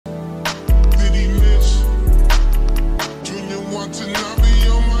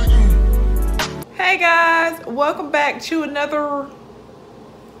guys, welcome back to another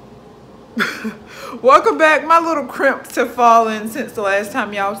welcome back. My little crimps have fallen since the last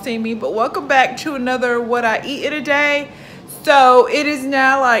time y'all seen me, but welcome back to another what I eat in a day. So it is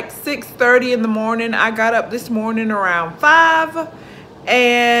now like 6:30 in the morning. I got up this morning around 5,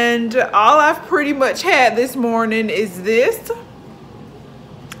 and all I've pretty much had this morning is this.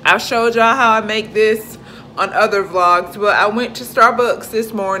 I showed y'all how I make this on other vlogs, but I went to Starbucks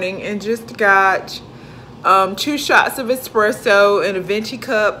this morning and just got 2 shots of espresso in a venti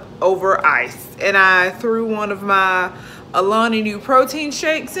cup over ice, and I threw one of my Alani New protein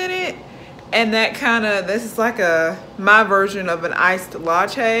shakes in it, and this is like my version of an iced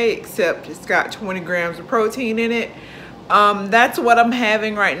latte, except it's got 20 grams of protein in it. That's what I'm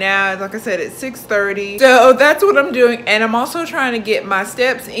having right now. Like I said, it's 6:30, so that's what I'm doing. And I'm also trying to get my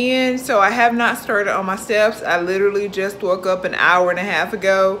steps in, so I have not started on my steps. I literally just woke up an hour and a half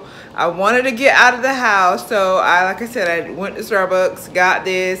ago. I wanted to get out of the house, so like I said, I went to Starbucks, got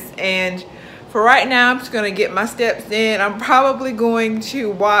this, and for right now I'm just gonna get my steps in. I'm probably going to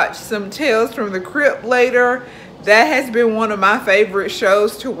watch some Tales from the Crypt later. That has been one of my favorite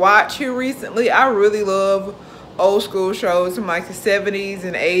shows to watch here recently. I really love old school shows from like the 70s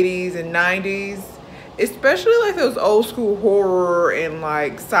and 80s and 90s, especially like those old school horror and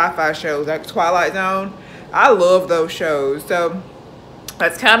like sci-fi shows like Twilight Zone. I love those shows, so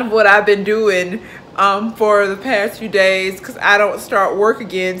that's kind of what I've been doing for the past few days, because I don't start work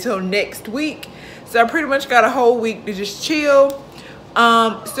again until next week, so I pretty much got a whole week to just chill.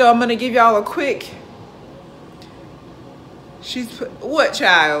 So I'm gonna give y'all a quick what,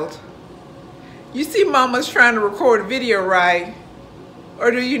 child? You see mama's trying to record a video, right? Or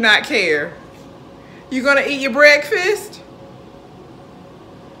do you not care? You gonna eat your breakfast?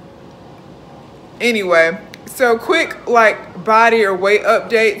 Anyway, so quick like body or weight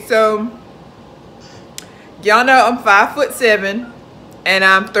update. So y'all know I'm 5'7" and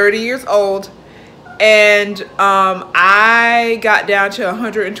I'm 30 years old, and I got down to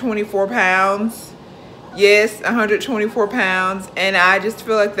 124 pounds. Yes, 124 pounds, and I just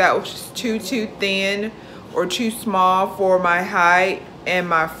feel like that was just too thin or too small for my height and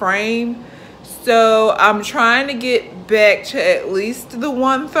my frame. So I'm trying to get back to at least the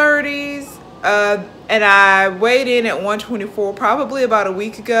 130s, and I weighed in at 124 probably about a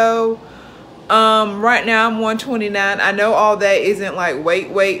week ago. Right now I'm 129. I know all that isn't like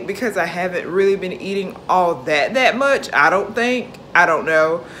weight because I haven't really been eating all that much. I don't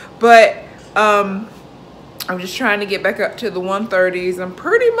know, but I'm just trying to get back up to the 130s. I'm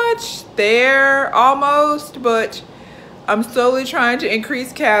pretty much there almost, but I'm slowly trying to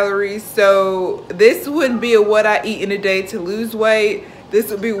increase calories. So this wouldn't be a what I eat in a day to lose weight. This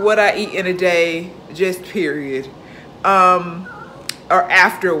would be what I eat in a day, just period. Or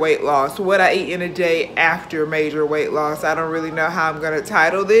after weight loss. What I eat in a day after major weight loss. I don't really know how I'm gonna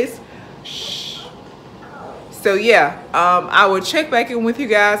title this. So yeah, I will check back in with you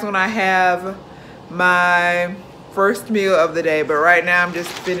guys when I have my first meal of the day, but right now I'm just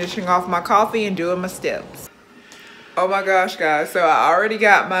finishing off my coffee and doing my steps. Oh my gosh, guys, so I already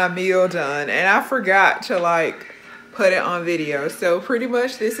got my meal done and I forgot to like put it on video. So pretty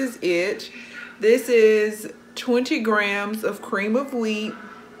much this is it. This is 20 grams of cream of wheat,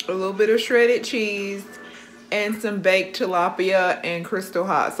 a little bit of shredded cheese, and some baked tilapia and crystal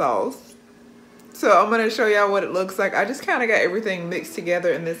hot sauce. So I'm going to show y'all what it looks like. I just kind of got everything mixed together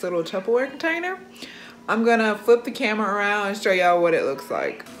in this little Tupperware container. I'm going to flip the camera around and show y'all what it looks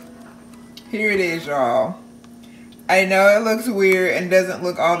like. Here it is, y'all. I know it looks weird and doesn't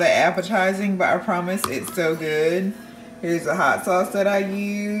look all that appetizing, but I promise it's so good. Here's the hot sauce that I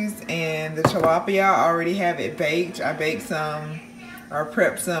used, and the tilapia. I already have it baked. I baked some or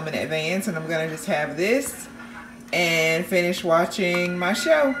prepped some in advance, and I'm going to just have this and finish watching my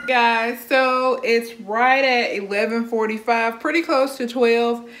show. Guys, so it's right at 11:45, pretty close to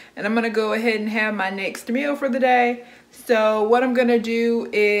 12, and I'm gonna go ahead and have my next meal for the day. So what I'm gonna do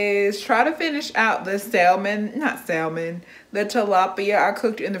is try to finish out the the tilapia I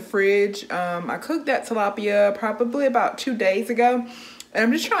cooked in the fridge. I cooked that tilapia probably about 2 days ago, and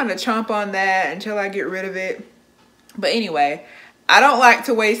I'm just trying to chomp on that until I get rid of it. But anyway, I don't like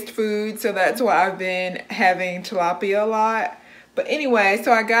to waste food, so that's why I've been having tilapia a lot. But anyway,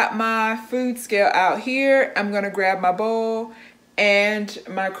 so I got my food scale out here. I'm gonna grab my bowl and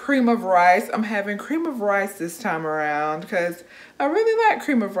my cream of rice. I'm having cream of rice this time around because I really like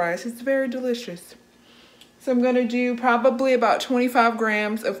cream of rice. It's very delicious. So I'm gonna do probably about 25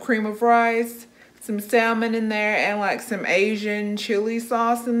 grams of cream of rice, some salmon in there, and like some Asian chili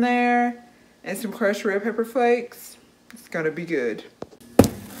sauce in there, and some crushed red pepper flakes. It's gonna be good.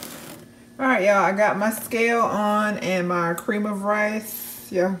 All right, y'all, I got my scale on and my cream of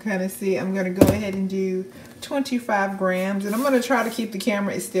rice. Y'all can kind of see I'm gonna go ahead and do 25 grams, and I'm gonna try to keep the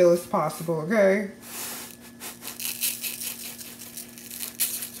camera as still as possible, okay?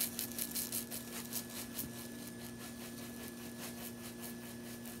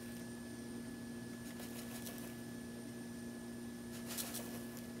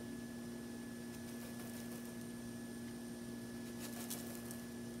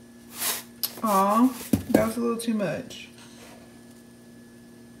 Aw, that was a little too much.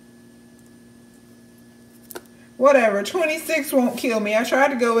 Whatever, 26 won't kill me. I tried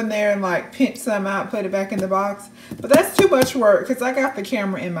to go in there and like pinch some out, put it back in the box, but that's too much work because I got the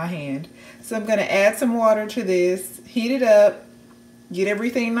camera in my hand. So I'm gonna add some water to this, heat it up, get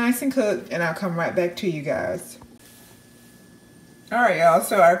everything nice and cooked, and I'll come right back to you guys. All right, y'all,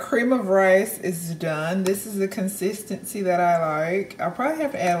 so our cream of rice is done. This is the consistency that I like. I'll probably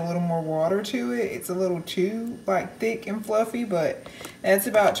have to add a little more water to it. It's a little too like thick and fluffy, but that's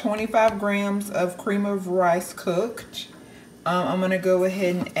about 25 grams of cream of rice cooked. I'm gonna go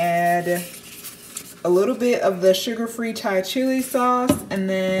ahead and add a little bit of the sugar-free Thai chili sauce, and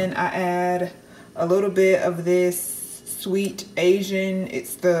then I add a little bit of this sweet Asian,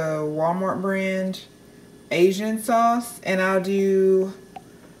 it's the Walmart brand, Asian sauce, and I'll do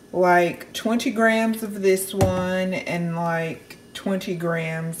like 20 grams of this one and like 20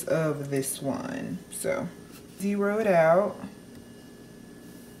 grams of this one. So zero it out.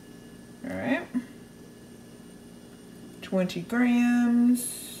 All right, 20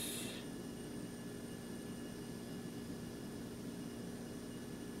 grams.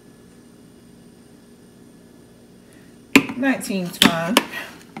 $19's fine.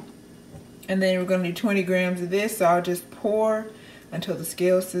 And then we're going to do 20 grams of this, so I'll just pour until the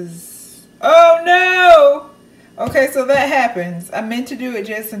scale says, oh no! Okay, so that happens. I meant to do it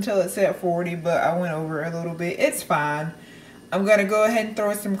just until it said 40, but I went over a little bit. It's fine. I'm going to go ahead and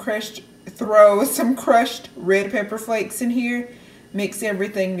throw some crushed red pepper flakes in here. Mix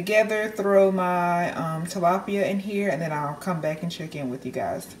everything together. Throw my tilapia in here, and then I'll come back and check in with you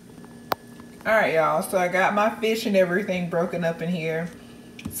guys. Alright, y'all, so I got my fish and everything broken up in here.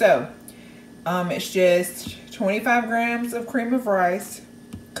 So it's just 25 grams of cream of rice.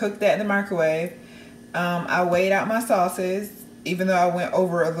 Cook that in the microwave. I weighed out my sauces, even though I went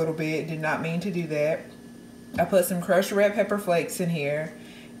over a little bit. Did not mean to do that. I put some crushed red pepper flakes in here,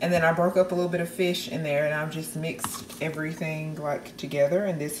 and then I broke up a little bit of fish in there, and I've just mixed everything like together,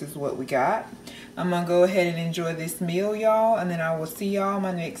 and this is what we got. I'm gonna go ahead and enjoy this meal, y'all, and then I will see y'all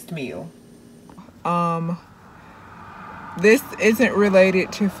my next meal. This isn't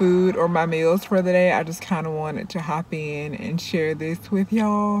related to food or my meals for the day. I just kind of wanted to hop in and share this with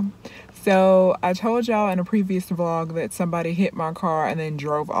y'all. So I told y'all in a previous vlog that somebody hit my car and then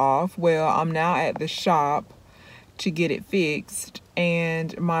drove off. Well, I'm now at the shop to get it fixed,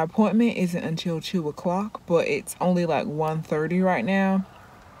 and my appointment isn't until 2 o'clock, but it's only like 1:30 right now.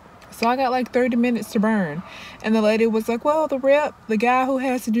 So I got like 30 minutes to burn. And the lady was like, well, the guy who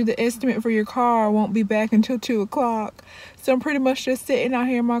has to do the estimate for your car won't be back until 2 o'clock. So I'm pretty much just sitting out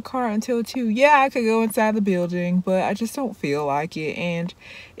here in my car until 2. Yeah, I could go inside the building, but I just don't feel like it. And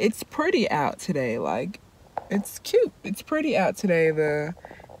it's pretty out today. Like, it's cute. It's pretty out today.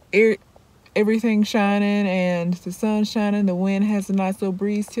 Everything's shining and the sun's shining. The wind has a nice little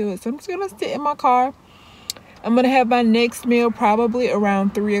breeze to it. So I'm just going to sit in my car. I'm going to have my next meal probably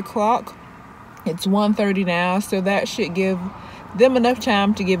around 3 o'clock. It's 1:30 now, so that should give them enough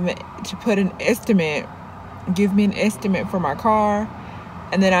time to give me an estimate for my car,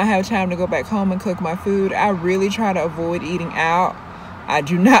 and then I have time to go back home and cook my food. I really try to avoid eating out. I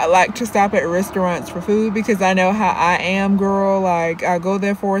do not like to stop at restaurants for food because I know how I am, girl. Like, I go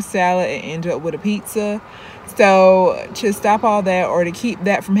there for a salad and end up with a pizza. So to stop all that, or to keep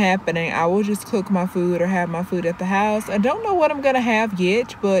that from happening, I will just cook my food or have my food at the house. I don't know what I'm going to have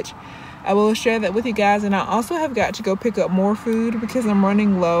yet, but I will share that with you guys. And I also have got to go pick up more food because I'm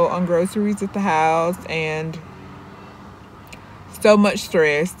running low on groceries at the house, and so much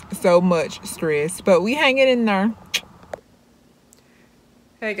stress, but we hanging in there.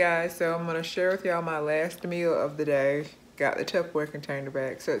 Hey guys, so I'm going to share with y'all my last meal of the day. Got the Tupperware container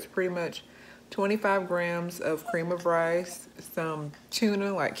back, so it's pretty much 25 grams of cream of rice, some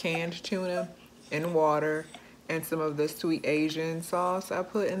tuna, like canned tuna, and water, and some of the sweet Asian sauce I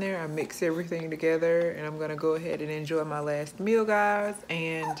put in there. I mix everything together, and I'm gonna go ahead and enjoy my last meal, guys.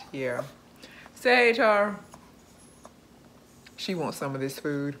 And yeah, say hey, Tara. She wants some of this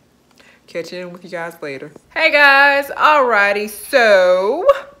food. Catch in with you guys later. Hey guys, alrighty, so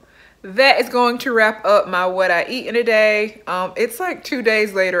that is going to wrap up my what I eat in a day. It's like 2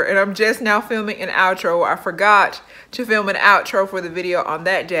 days later and I'm just now filming an outro. I forgot to film an outro for the video on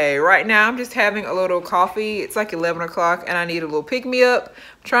that day. Right now I'm just having a little coffee. It's like 11 o'clock and I need a little pick-me-up.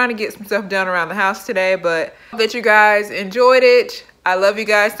 I'm trying to get some stuff done around the house today, but I hope that you guys enjoyed it. I love you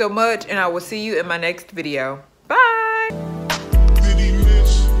guys so much and I will see you in my next video. Bye.